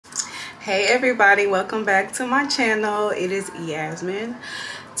Hey everybody, welcome back to my channel. It is Yasmin.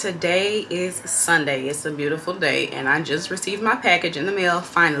 Today is Sunday. It's a beautiful day and I just received my package in the mail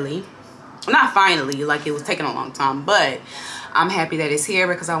finally. Well, not finally, like it was taking a long time, but I'm happy that it's here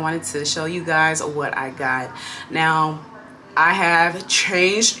because I wanted to show you guys what I got. Now, I have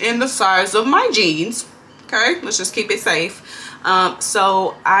changed in the size of my jeans. Okay, let's just keep it safe.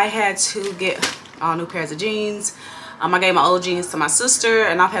 So I had to get all new pairs of jeans. I gave my old jeans to my sister,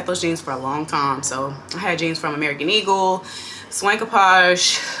 and I've had those jeans for a long time. So I had jeans from American Eagle, CURVY,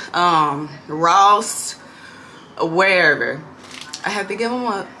 Ross, wherever. I had to give them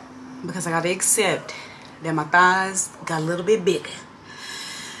up because I got to accept that my thighs got a little bit bigger.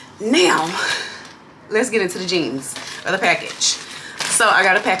 Now, let's get into the jeans or the package. So I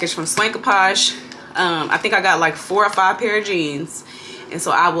got a package from CURVY. I think I got like 4 or 5 pair of jeans, and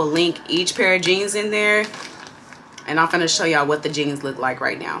so I will link each pair of jeans in there. And I'm gonna show y'all what the jeans look like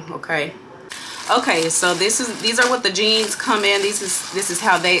right now. Okay, so these are what the jeans come in. This is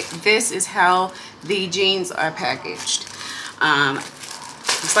how the jeans are packaged.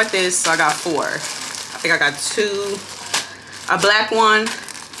 It's like this. So I got 4. I think I got 2, a black one,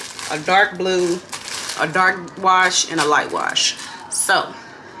 a dark blue, a dark wash, and a light wash. So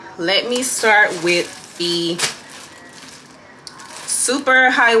let me start with the super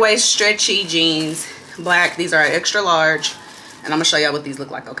high waist stretchy jeans. Black. These are extra large, and I'm gonna show y'all what these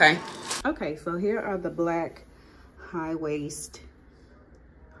look like. Okay, so here are the black high waist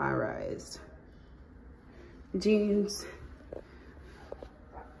high rise jeans.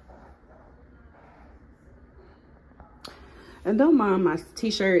 And don't mind my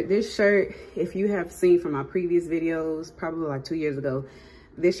t-shirt. This shirt, if you have seen from my previous videos, probably like 2 years ago,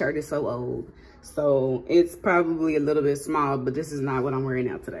 this shirt is so old, so it's probably a little bit small, but this is not what I'm wearing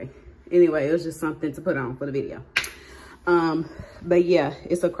out today. Anyway, it was just something to put on for the video. But yeah,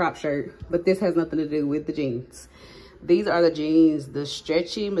 it's a crop shirt, but this has nothing to do with the jeans. These are the jeans. The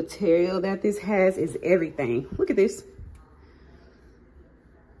stretchy material that this has is everything. Look at this.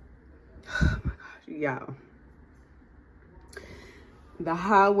 Oh my gosh, y'all. The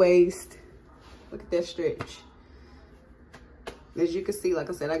high waist, look at that stretch. As you can see, like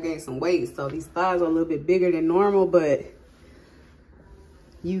I said, I gained some weight, so these thighs are a little bit bigger than normal, but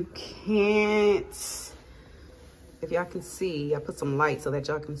you can't, if y'all can see, I put some light so that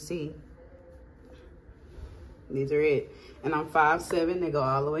y'all can see. These are it. And I'm 5'7", they go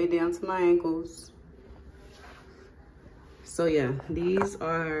all the way down to my ankles. So yeah, these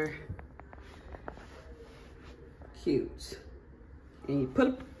are cute. And you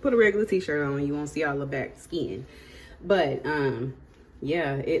put a regular t-shirt on, you won't see all the back skin. But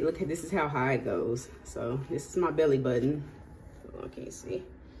yeah, this is how high it goes. So this is my belly button. I can't see.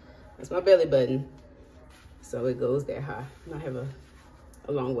 That's my belly button. So it goes that high. And I have a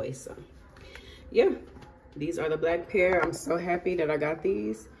long waist. So yeah, these are the black pair. I'm so happy that I got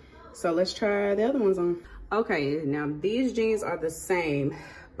these. So let's try the other ones on. Okay, now these jeans are the same,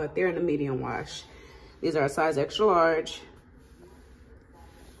 but they're in the medium wash. These are a size extra large.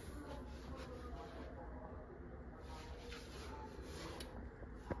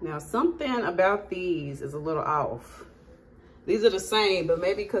 Now something about these is a little off. These are the same, but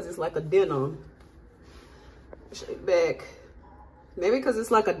maybe because it's like a denim. Shake back. Maybe because it's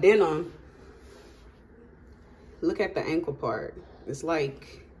like a denim. Look at the ankle part. It's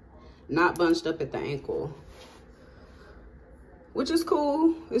like not bunched up at the ankle. Which is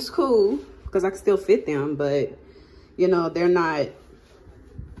cool. It's cool because I can still fit them, but you know, they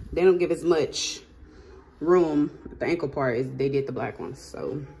don't give as much room at the ankle part as they did the black ones.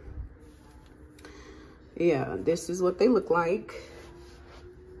 So yeah, this is what they look like.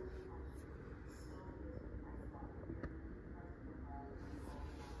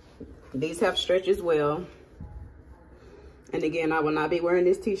 These have stretch as well. And again, I will not be wearing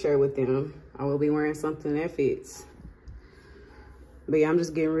this t-shirt with them. I will be wearing something that fits. But yeah, I'm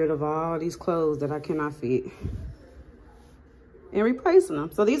just getting rid of all these clothes that I cannot fit and replacing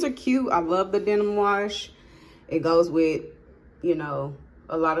them. So these are cute. I love the denim wash. It goes with, you know,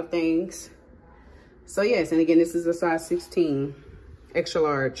 a lot of things. So yes, and again, this is a size 16, extra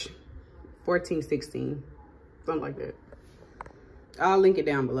large, 14, 16, something like that. I'll link it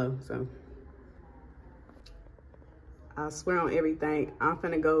down below. So I swear on everything, I'm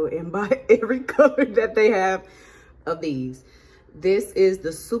gonna go and buy every color that they have of these. This is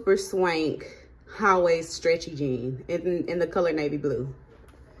the Super Swank high waist stretchy jean in the color navy blue.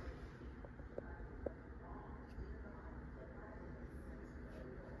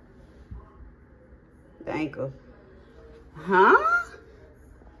 The ankle. Huh?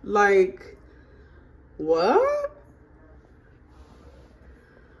 Like, what?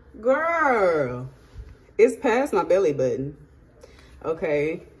 Girl, it's past my belly button.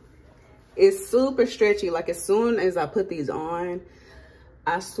 Okay, it's super stretchy. Like as soon as I put these on,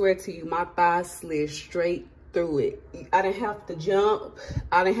 I swear to you, my thighs slid straight through it. I didn't have to jump.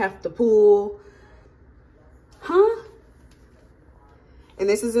 I didn't have to pull. Huh? And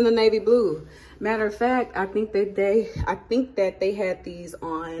this is in the navy blue. Matter of fact, I think that they had these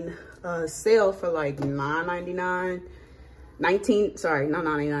on sale for like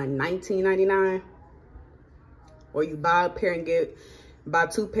 $19.99. Or you buy a pair and buy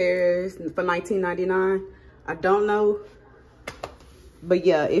 2 pairs for $19.99. I don't know. But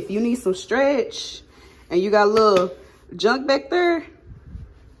yeah, if you need some stretch and you got a little junk back there,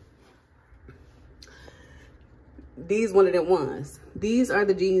 these one of them ones. These are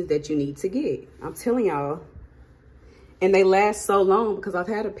the jeans that you need to get. I'm telling y'all. And they last so long because I've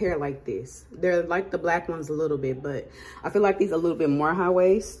had a pair like this. They're like the black ones a little bit, but I feel like these are a little bit more high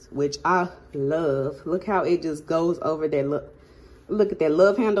waist, which I love. Look how it just goes over that. Look at that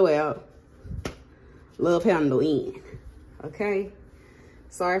love handle out, love handle in. Okay.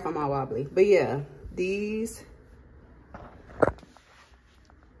 Sorry if I'm all wobbly, but yeah, these,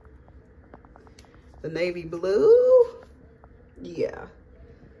 the navy blue, yeah,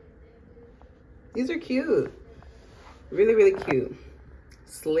 these are cute, really, really cute.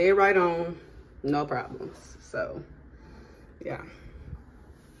 Slid right on, no problems. So, yeah.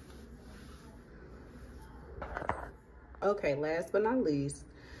 Okay, last but not least,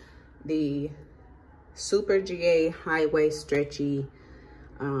 the Super GA high waist stretchy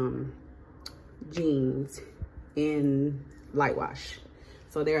jeans in light wash.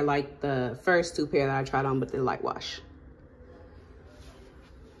 So they're like the first 2 pair that I tried on, but they're light wash.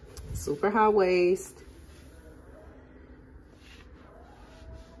 Super high waist.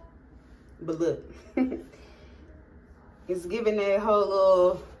 But look, it's giving that whole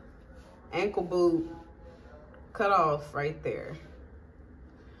little ankle boot cut off right there.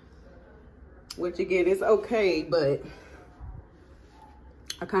 Which again is okay, but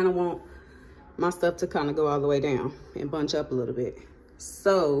I kind of want my stuff to kind of go all the way down and bunch up a little bit.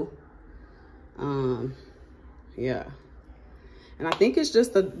 So, yeah. And I think it's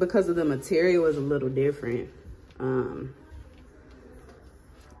just because of the material is a little different.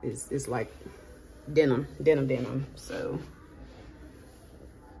 It's like denim. So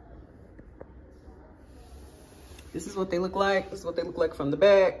this is what they look like. This is what they look like from the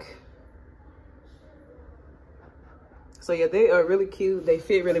back. So yeah, they are really cute. They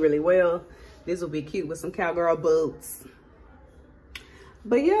fit really, really well. This will be cute with some cowgirl boots.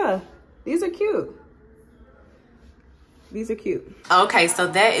 But yeah, these are cute. These are cute. Okay, so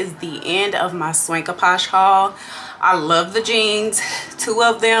that is the end of my SwankaPosh haul. I love the jeans. 2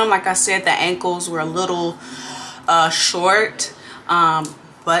 of them, like I said, the ankles were a little short,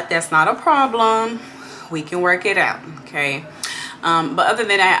 but that's not a problem. We can work it out, okay? But other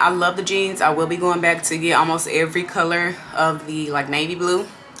than that, I love the jeans. I will be going back to get almost every color of the like navy blue.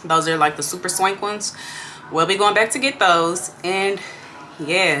 Those are like the super swank ones. We'll be going back to get those. And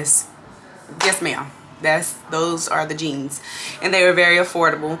yes ma'am, those are the jeans, and they were very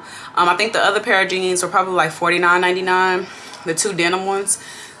affordable. I think the other pair of jeans were probably like $49.99, the 2 denim ones.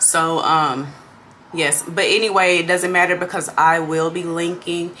 So yes, but anyway, it doesn't matter because I will be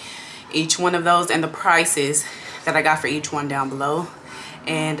linking each one of those and the prices that I got for each one down below.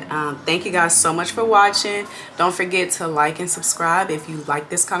 And thank you guys so much for watching. Don't forget to like and subscribe if you like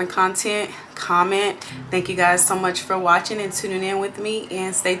this kind of content. Comment. Thank you guys so much for watching and tuning in with me,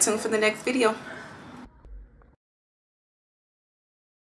 and stay tuned for the next video.